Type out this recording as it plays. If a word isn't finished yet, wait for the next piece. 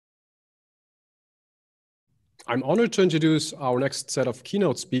I'm honored to introduce our next set of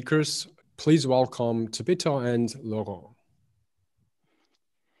keynote speakers. Please welcome Tabitha and Laurent.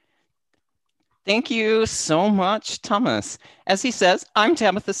 Thank you so much, Thomas. As he says, I'm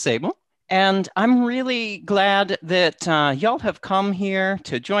Tabitha Sable, and I'm really glad that y'all have come here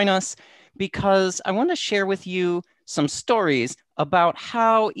to join us because I want to share with you some stories about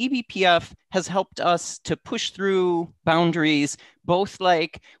how eBPF has helped us to push through boundaries, both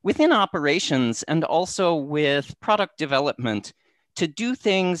like within operations and also with product development to do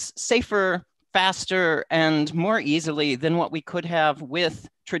things safer, faster, and more easily than what we could have with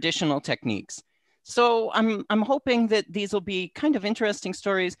traditional techniques. So I'm hoping that these will be kind of interesting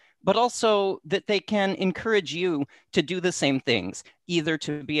stories, but also that they can encourage you to do the same things, either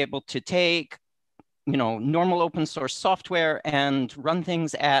to be able to take normal open source software and run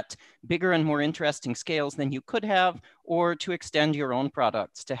things at bigger and more interesting scales than you could have, or to extend your own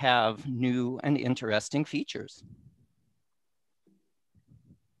products to have new and interesting features.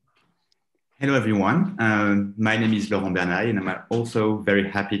 Hello, everyone. My name is Laurent Bernaille, and I'm also very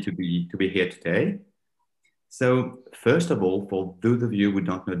happy to be here today. So first of all, for those of you who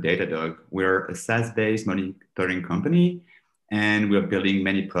don't know Datadog, we're a SaaS-based monitoring company, and we're building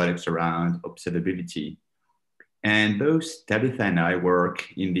many products around observability. And both Tabitha and I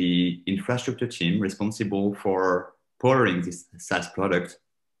work in the infrastructure team responsible for powering this SaaS product.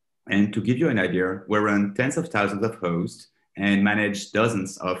 And to give you an idea, we run tens of thousands of hosts and manage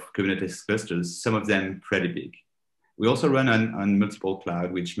dozens of Kubernetes clusters, some of them pretty big. We also run on multiple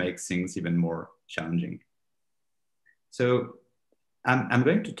clouds, which makes things even more challenging. So I'm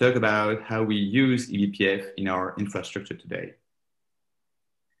going to talk about how we use eBPF in our infrastructure today.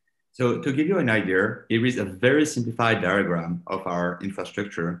 So to give you an idea, here is a very simplified diagram of our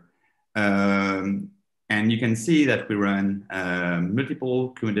infrastructure. And you can see that we run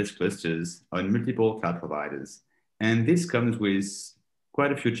multiple Kubernetes clusters on multiple cloud providers. And this comes with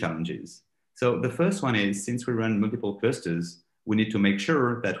quite a few challenges. So the first one is, since we run multiple clusters, we need to make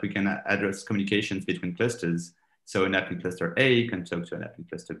sure that we can address communications between clusters. So an app in cluster A can talk to an app in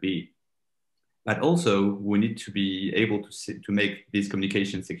cluster B. But also, we need to be able to make these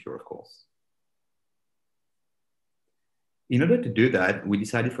communications secure, of course. In order to do that, we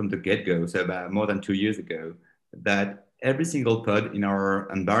decided from the get-go, so about more than 2 years ago, that every single pod in our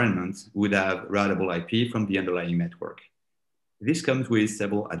environment would have routable IP from the underlying network. This comes with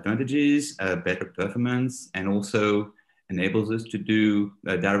several advantages, better performance, and also enables us to do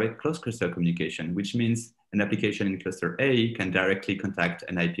direct cross-cluster communication, which means an application in cluster A can directly contact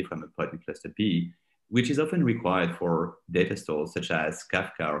an IP from a pod in cluster B, which is often required for data stores such as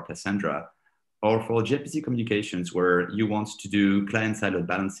Kafka or Cassandra, or for gRPC communications where you want to do client-side load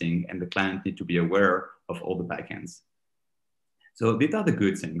balancing and the client need to be aware of all the backends. So these are the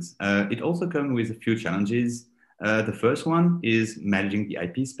good things. It also comes with a few challenges. The first one is managing the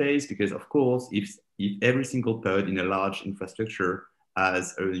IP space, because of course, if every single pod in a large infrastructure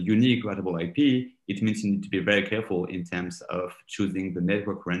has a unique routable IP, it means you need to be very careful in terms of choosing the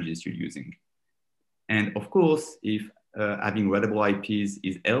network ranges you're using. And of course, if having routable IPs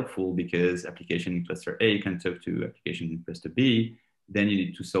is helpful because application in cluster A can talk to application in cluster B, then you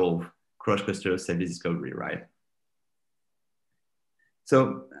need to solve cross-cluster service discovery, right?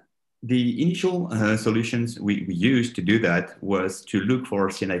 So the initial solutions we used to do that was to look for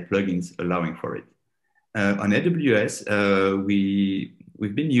CNI plugins allowing for it. On AWS,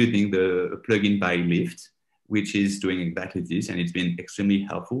 we've been using the plugin by Lyft, which is doing exactly this, and it's been extremely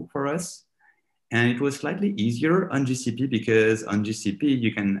helpful for us. And it was slightly easier on GCP because on GCP,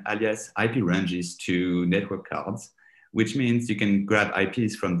 you can alias IP ranges to network cards, which means you can grab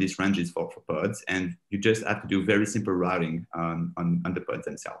IPs from these ranges for pods, and you just have to do very simple routing on the pods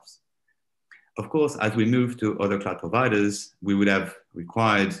themselves. Of course, as we move to other cloud providers, we would have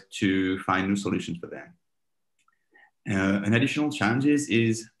required to find new solutions for them. An additional challenge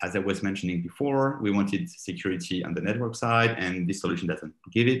is, as I was mentioning before, we wanted security on the network side, and this solution doesn't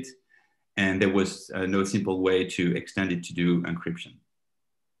give it. And there was no simple way to extend it to do encryption.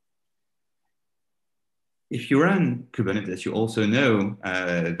 If you run Kubernetes, you also know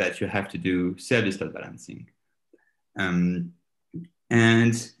that you have to do service load balancing. And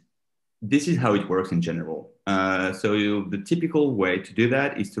this is how it works in general. So the typical way to do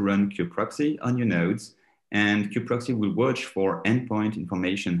that is to run kube-proxy on your nodes, and kube-proxy will watch for endpoint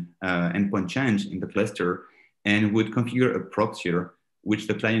information, endpoint change in the cluster, and would configure a proxier which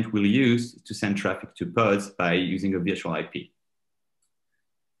the client will use to send traffic to pods by using a virtual IP.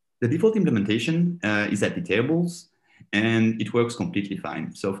 The default implementation is iptables, and it works completely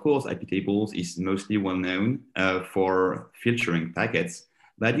fine. So of course, iptables is mostly well known for filtering packets,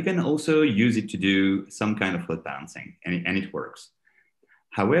 but you can also use it to do some kind of load balancing, and it works.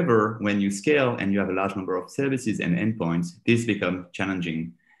 However, when you scale and you have a large number of services and endpoints, this becomes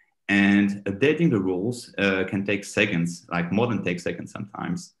challenging. And updating the rules can take seconds, like more than take seconds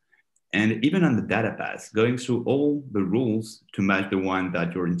sometimes. And even on the data path, going through all the rules to match the one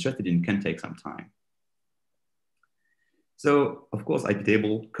that you're interested in can take some time. So, of course,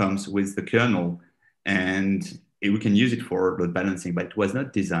 iptable comes with the kernel, and we can use it for load balancing, but it was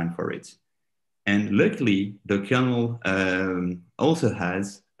not designed for it. And luckily, the kernel also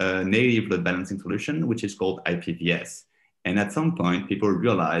has a native load balancing solution, which is called IPVS. And at some point, people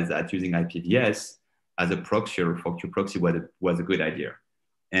realized that using IPVS as a proxy for kube-proxy was a good idea.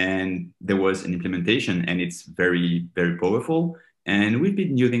 And there was an implementation, and it's very, very powerful. And we've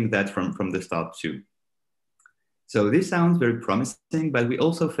been using that from the start too. So this sounds very promising, but we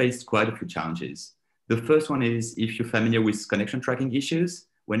also faced quite a few challenges. The first one is, if you're familiar with connection tracking issues,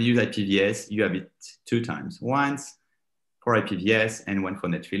 when you use IPVS, you have it 2 times, once for IPVS and one for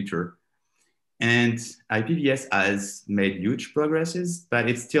NetFilter. And IPVS has made huge progresses, but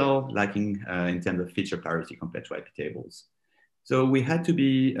it's still lacking in terms of feature clarity compared to iptables. So we had to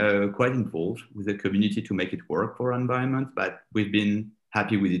be quite involved with the community to make it work for our environment, but we've been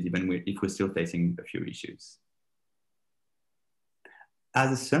happy with it, even if we're still facing a few issues.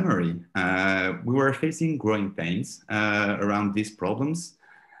 As a summary, we were facing growing pains around these problems,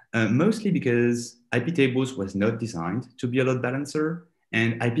 mostly because iptables was not designed to be a load balancer,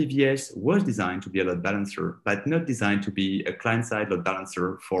 and IPVS was designed to be a load balancer, but not designed to be a client-side load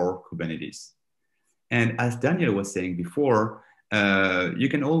balancer for Kubernetes. And as Daniel was saying before, you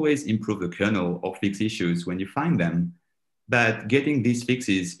can always improve the kernel or fix issues when you find them, but getting these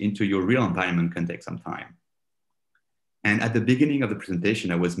fixes into your real environment can take some time. And at the beginning of the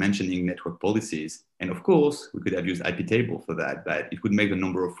presentation, I was mentioning network policies. And of course, we could have used iptable for that, but it would make the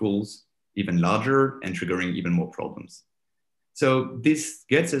number of rules even larger and triggering even more problems. So this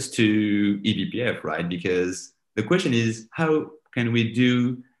gets us to eBPF, right? Because the question is, how can we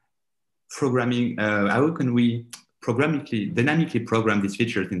do programming? How can we dynamically program these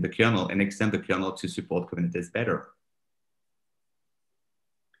features in the kernel and extend the kernel to support Kubernetes better?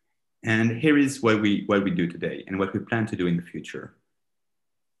 And here is what we do today and what we plan to do in the future.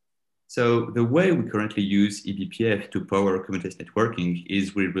 So the way we currently use eBPF to power Kubernetes networking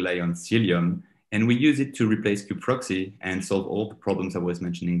is we rely on Cilium, and we use it to replace kube-proxy and solve all the problems I was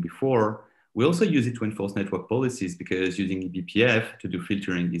mentioning before. We also use it to enforce network policies because using eBPF to do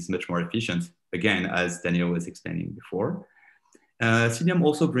filtering is much more efficient, again, as Daniel was explaining before. Cilium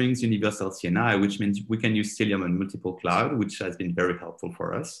also brings universal CNI, which means we can use Cilium on multiple clouds, which has been very helpful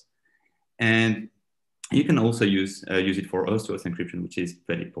for us. And you can also use it for host-to-host encryption, which is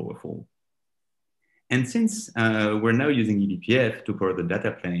very powerful. And since we're now using eBPF to power the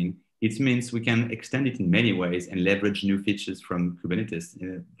data plane, it means we can extend it in many ways and leverage new features from Kubernetes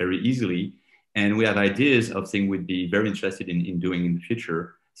very easily. And we have ideas of things we'd be very interested in doing in the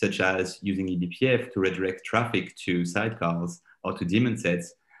future, such as using eBPF to redirect traffic to sidecars or to daemon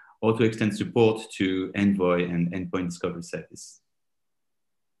sets, or to extend support to Envoy and endpoint discovery service.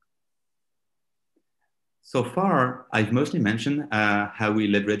 So far, I've mostly mentioned how we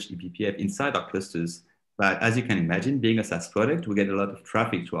leverage eBPF inside our clusters. But as you can imagine, being a SaaS product, we get a lot of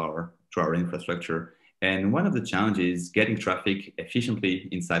traffic to our infrastructure. And one of the challenges is getting traffic efficiently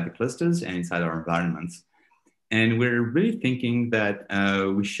inside the clusters and inside our environments. And we're really thinking that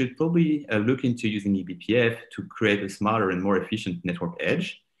we should probably look into using eBPF to create a smarter and more efficient network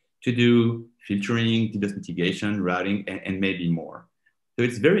edge to do filtering, DDoS mitigation, routing, and maybe more. So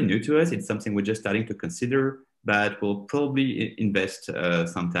it's very new to us. It's something we're just starting to consider, but we'll probably invest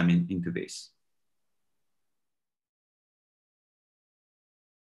some time into this.